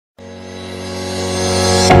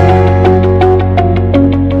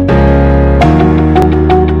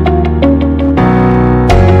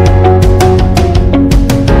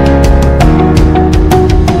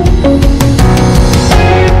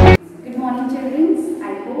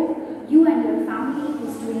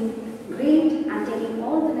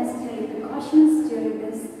necessary precautions during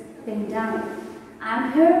this pandemic. I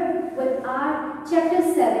am here with our chapter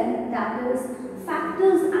 7, that is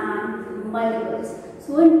factors and multiples.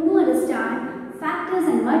 So to understand factors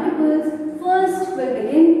and multiples, first we'll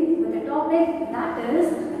begin with a topic that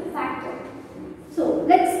is factor. So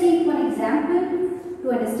let's take one example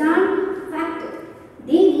to understand factor.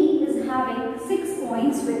 Devi is having 6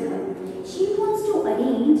 coins with her. She wants to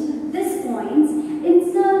arrange these coins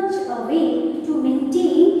in such a way to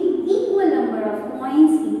maintain equal number of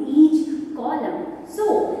coins in each column. So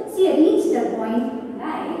she arranged the coin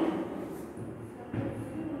like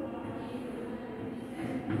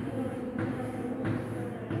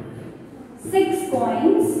 6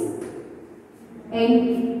 coins in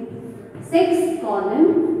 6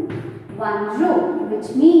 column, 1 row, which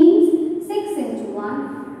means 6 into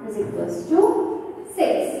 1 is equals to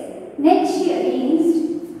 6. Next she arranged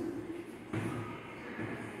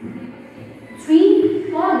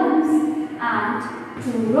 3 columns and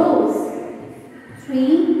 2 rows. 3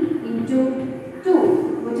 into 2,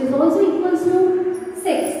 which is also equals to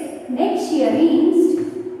 6. Next she arranged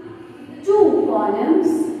 2 columns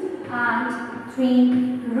and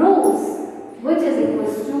 3 rows, which is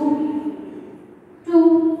equals to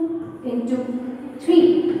 2 into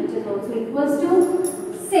 3, which is also equals to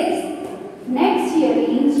 6. Next she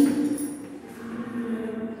arranged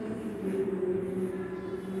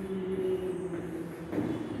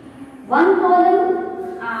 1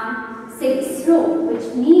 column and 6 row, which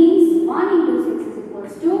means 1 into 6 is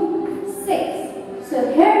equals to 6. So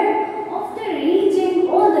here, after arranging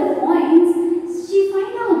all the coins, she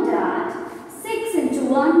find out that 6 into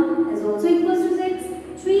 1 is also equals to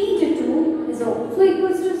 6, 3 into 2 is also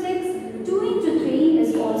equals to 6, 2 into 3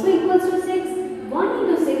 is also equals to 6, 1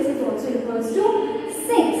 into 6 is also equals to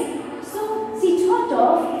 6. So she thought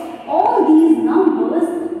of all these numbers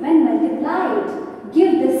when multiplied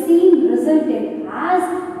give the same resultant as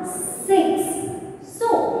 6. So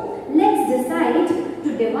let's decide to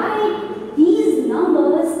divide these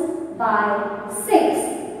numbers by 6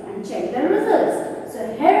 and check the results. So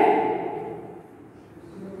here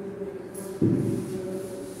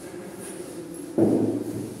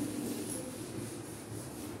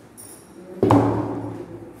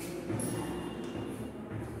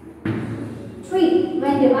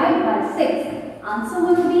when divided by 6, answer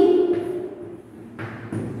will be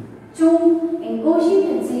 2 in quotient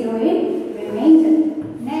and 0 in remainder.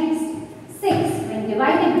 Next, 6 when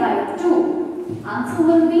divided by 2, answer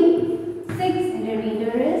will be 6 and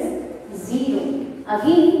remainder is 0.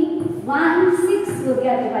 Again, 1, 6 will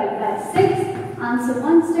get divided by 6, answer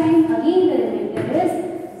once time, again the remainder is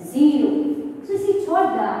 0. So she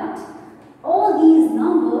thought that all these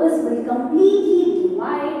numbers will completely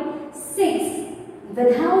divide 6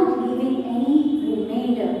 without leaving any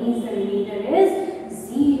remainder, means the remainder is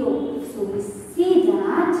 0. So we see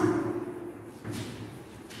that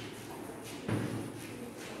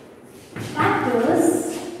factors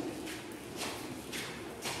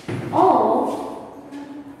of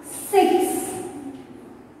 6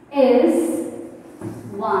 is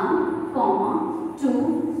 1, 2,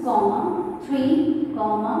 3,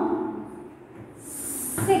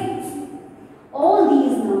 6. All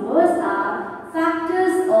these numbers are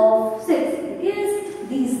factors of 6 because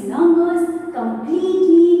these numbers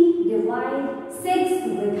completely divide 6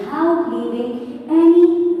 without leaving any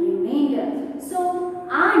remainder. So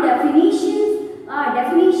our definition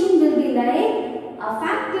will be like a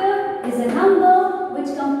factor is a number which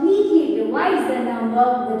completely divides the number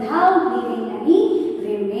without leaving any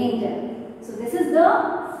remainder. So this is the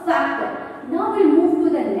factor. Now we'll move to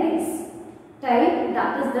the next type,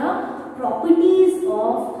 that is the properties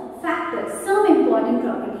of factors. Some important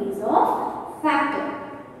properties of factor.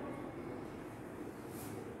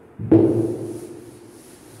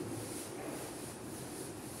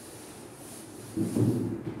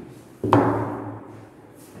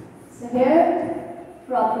 So here,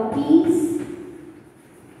 properties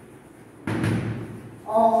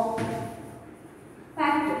of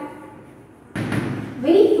factor.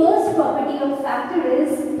 Very first property of factor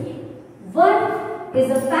is 1 is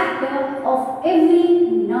a factor of every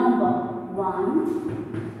number.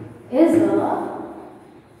 1 is a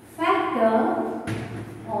factor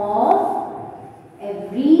of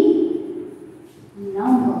every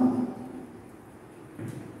number.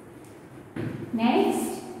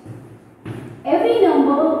 Next, every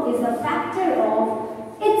number is a factor of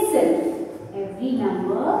itself. Every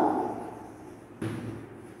number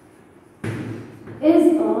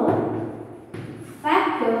is a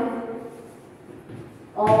factor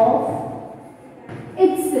of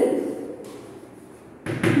itself.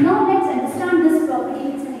 Now let's understand this property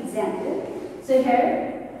with an example. So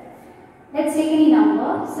here Let's take any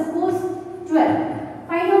number. Suppose 12.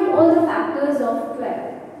 Find out all the factors of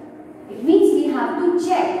 12. It means we have to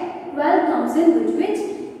check 12 comes in which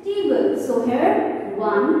table. So here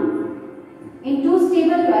 1. In 2's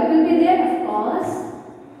table 12 will be there, of course.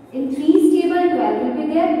 In 3's table 12 will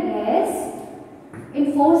be there, yes.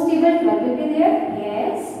 In 4's table 12 will be there,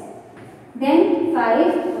 yes. Then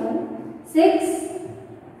 5, no. 6,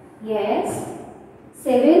 yes.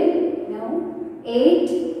 7, no.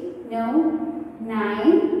 8, no.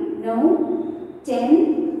 9, no.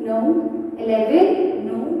 10, no. 11,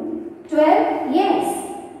 no. 12, yes.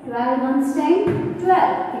 12 once time,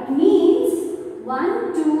 12. It means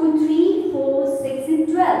 1, 2, 3, 4, 6 and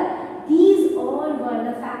 12. These all were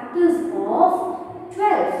the factors of 12.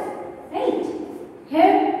 Right?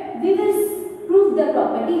 Here we will prove the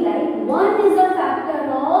property like 1 is a factor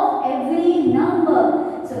of every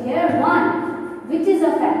number. So here 1, which is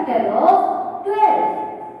a factor of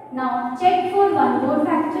 12. Now check for one more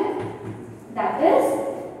factor, that is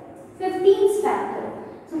 15's factor.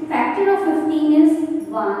 So factor of 15 is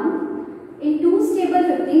 1. In 2's table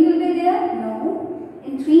 15 will be there? No.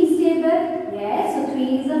 In 3's table? Yes. So 3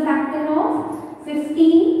 is a factor of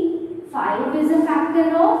 15. 5 is a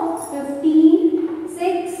factor of 15.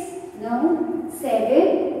 6? No.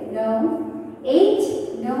 7? No.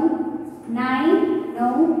 8? No. 9?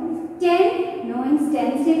 No. 10? No. In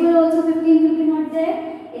 10's table also 15 will be not there.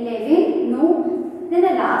 11? No. Then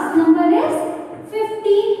the last number is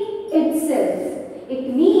 15 itself.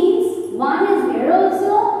 It means 1 is here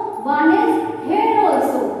also, 1 is here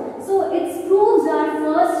also. So it proves our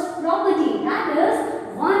first property, that is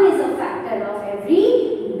 1 is a factor of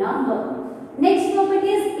every number. Next property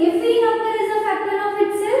is every number is a factor of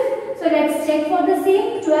itself. So let's check for the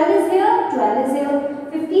same. 12 is here, 12 is here,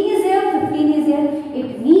 15 is here, 15 is here.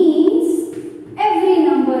 It means every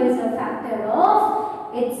number is a factor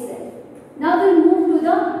of itself. Now we'll move to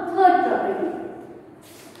the third property.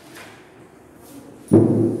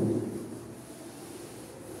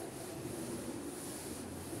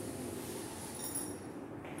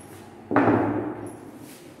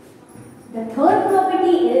 The third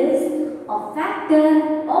property is a factor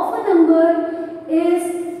of a number is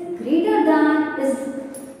greater than, is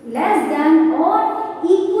less than or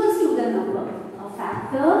equals to the number. A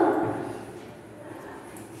factor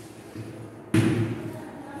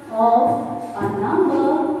of a number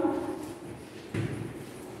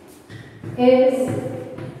is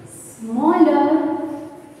smaller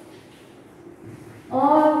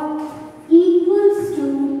or equals to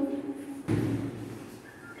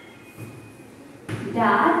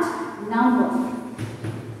that number.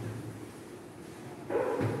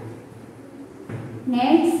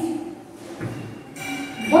 Next,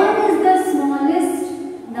 1 is the smallest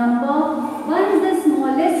number, 1 is the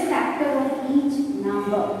smallest factor of each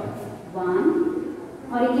number.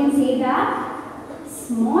 1, or you can say that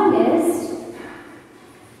smallest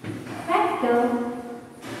factor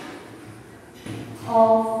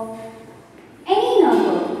of any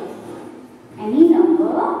number. Any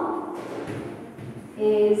number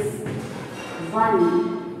is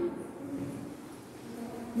 1.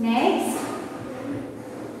 Next,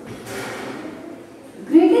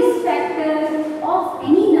 greatest factor of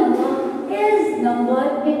any number is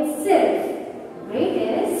number itself.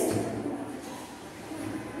 Greatest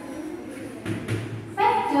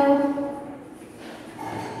factor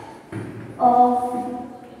of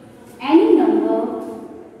any number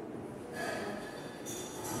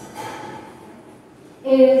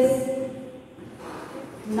is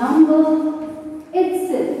number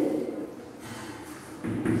itself.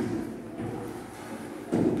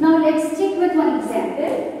 Now let's check with one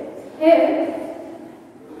example. Here,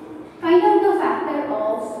 find out the factor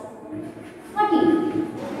of 40.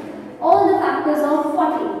 All the factors of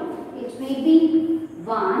 40. It may be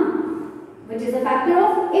 1, which is a factor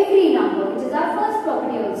of every number, which is our first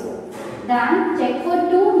property also. Then check for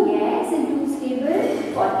 2. Yes, in 2's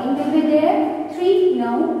table 14 will be there. 3,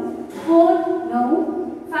 no. 4,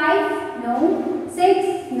 no. 5, no.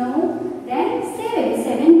 6, no. Then 7.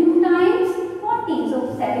 7 2 times 40.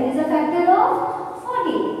 So 7 is a factor of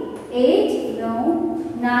 40. 8, no.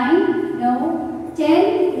 9, no.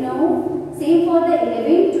 10, no. Same for the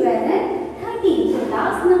 11, 12 and 13. So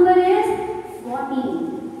last number is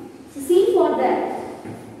 14. So see for that.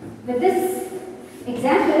 With this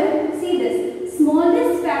example, see this.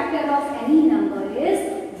 Smallest factor of any number is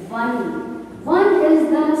 1. 1 is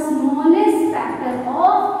the smallest factor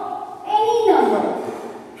of any number.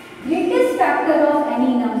 Greatest factor of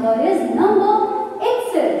any number is number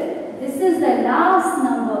itself. This is the last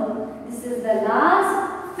number. This is the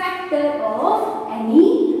last factor of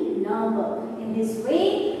any number. In this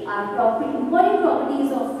way, our important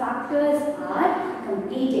properties of factors are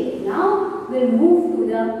completed. Now we'll move to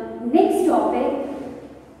the next topic,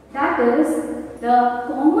 that is the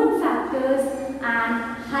common factors and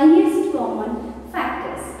highest common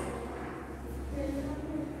factors.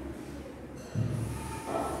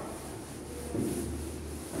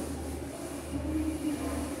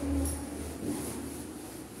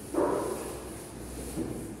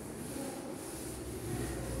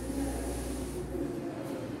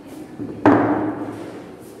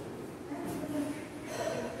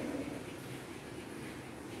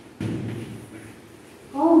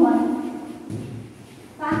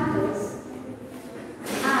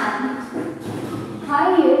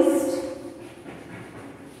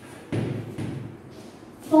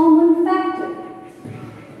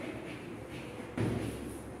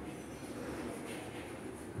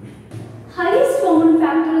 Highest common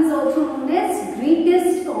factor is also known as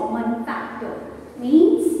greatest common factor.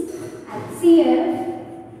 Means HCF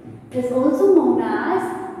is also known as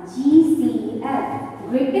GCF,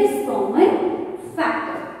 greatest common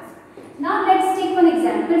factor. Now let's take one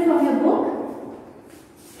example from your book.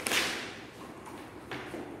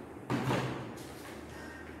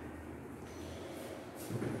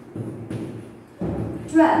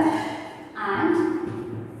 And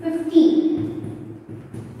 15.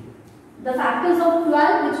 The factors of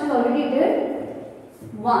 12 which we already did,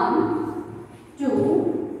 1,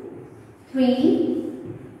 2, 3,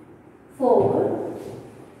 4,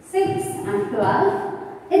 6 and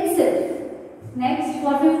 12 itself. Next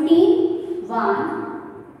for 15,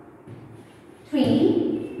 1,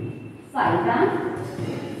 3, 5 and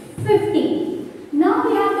 15. Now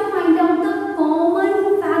we have to find out the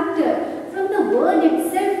common factor. From the word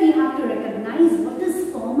itself we have to recognize what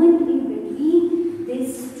is common in between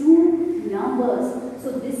these two numbers. So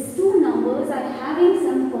these two numbers are having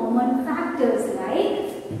some common factors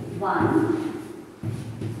like 1,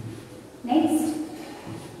 next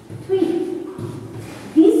 3.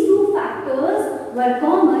 These two factors were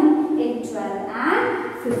common in 12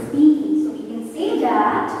 and 15. So we can say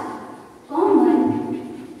that common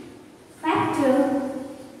factor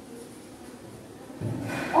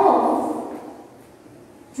of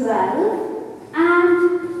 12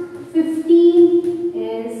 and 15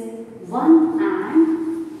 is 1 and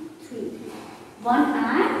 3. 1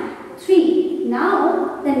 and 3.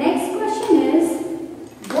 Now the next question is,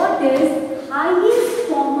 what is highest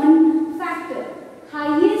common factor?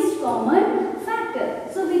 Highest common factor.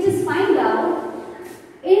 So we just find out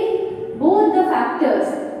in both the factors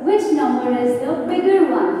which number is the bigger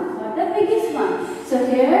one or the biggest one. So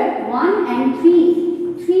here 1 and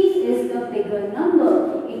 3. 3 is the bigger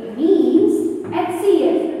number. It means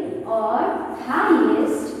HCF or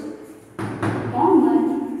highest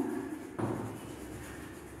common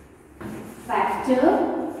factor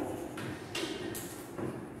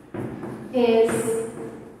is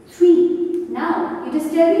 3. Now you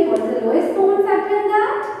just tell me what is the lowest common factor in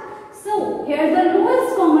that? So here the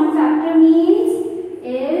lowest common factor means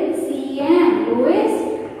LCM.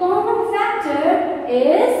 Lowest common factor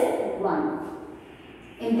is 1.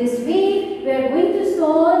 In this way, we are going to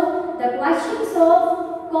solve the questions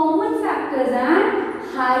of common factors and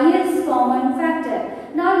highest common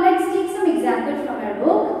factor. Now let's take some examples from our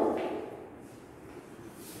book.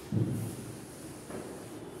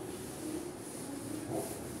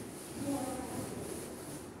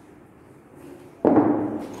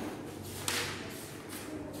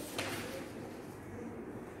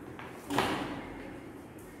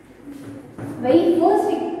 Very first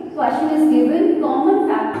question is given, common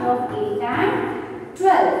factor of 8 and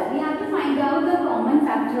 12. We have to find out the common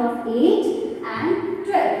factor of 8 and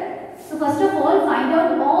 12. So first of all, find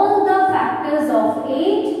out all the factors of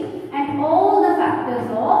 8 and all the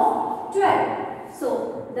factors of 12. So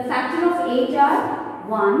the factor of 8 are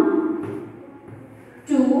 1,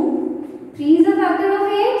 2, 3 is a factor of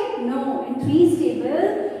 8? No, in 3's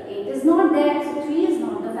table 8 is not there. So 3 is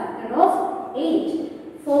not the factor of 8.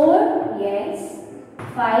 4, yes.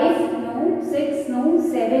 5, no. 6, no.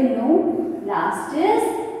 7, no. Last is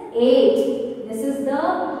 8. This is the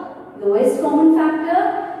lowest common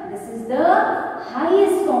factor. This is the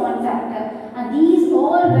highest common factor. And these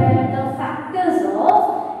all were the factors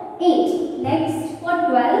of 8. Next for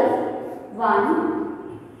 12.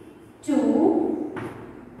 1, 2,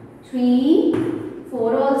 3,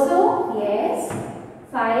 4 also. Yes.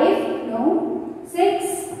 5, no. 6,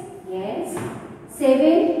 yes.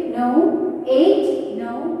 7, no. 8,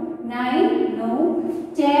 no. 9,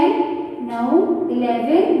 no. 10, no.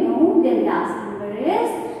 11, no. The last number is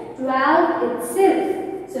 12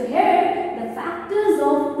 itself. So here the factors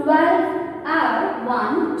of 12 are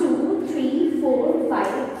 1, 2, 3, 4,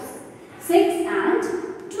 5,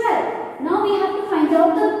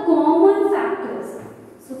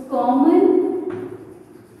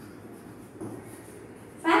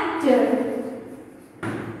 factor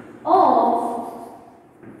of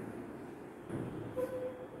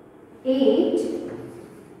 8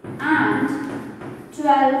 and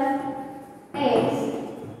 12 is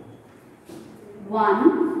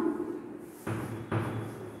 1,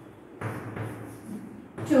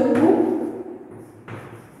 2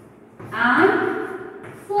 and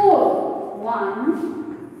 4.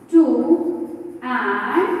 1, 2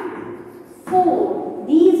 and 4.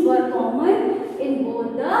 These were common in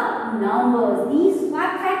both the numbers. These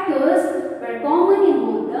factors were common in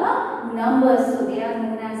both the numbers. So they are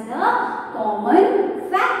known as the common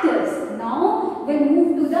factors. Now we'll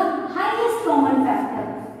move to the highest common factor,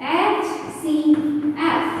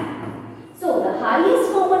 HCF. So the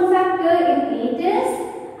highest common factor in 8 is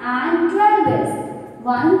and 12 is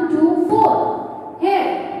 1, 2, 4.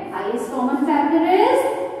 Here highest common factor is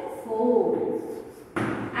 4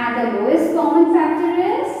 and the lowest common factor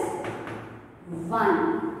is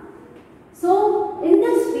 1. So in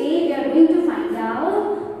this way we are going to find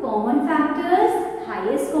out common factors,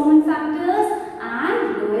 highest common factors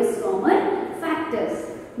and lowest common factors.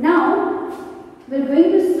 Now we are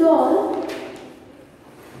going to solve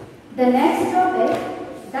the next topic,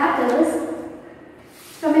 that is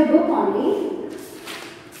from a book only.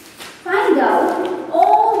 Find out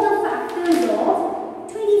all the factors of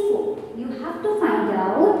 24. You have to find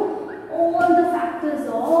out all the factors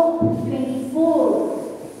of 24.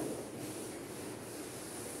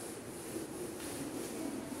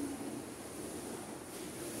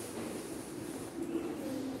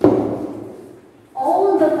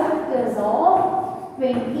 All the factors of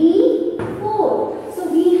 24. So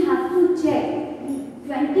we have to check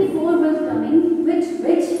 24 will come in which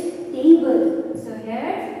table. So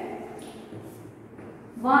here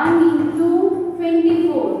 1 into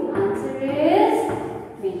 24. Answer is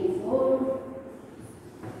 24.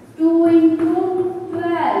 2 into 12.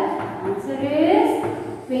 Answer is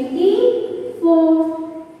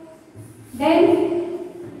 24. Then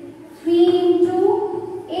 3 into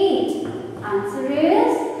 8. Answer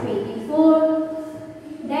is 24.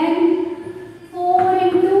 Then 4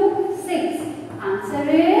 into 6. Answer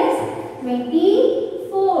is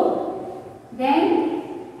 24. Then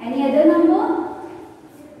any other number?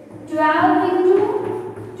 12 into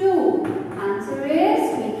 2. Answer is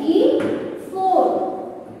 24.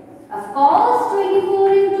 Of course,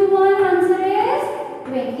 24 into 1. Answer is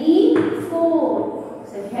 24.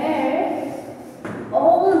 So here,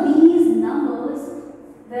 all these numbers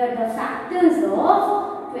were the factors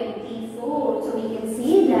of 24. So we can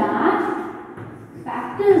say that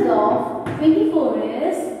factors of 24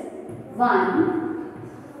 is 1,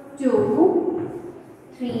 2,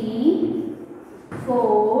 3,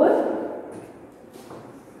 4,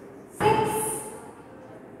 6,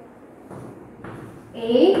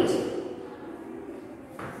 8,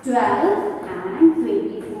 12 and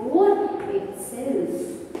 24 itself.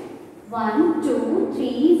 1, 2,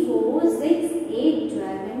 3, 4, 6, 8,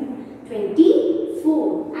 12 and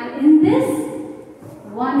 24. And in this,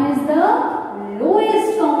 1 is the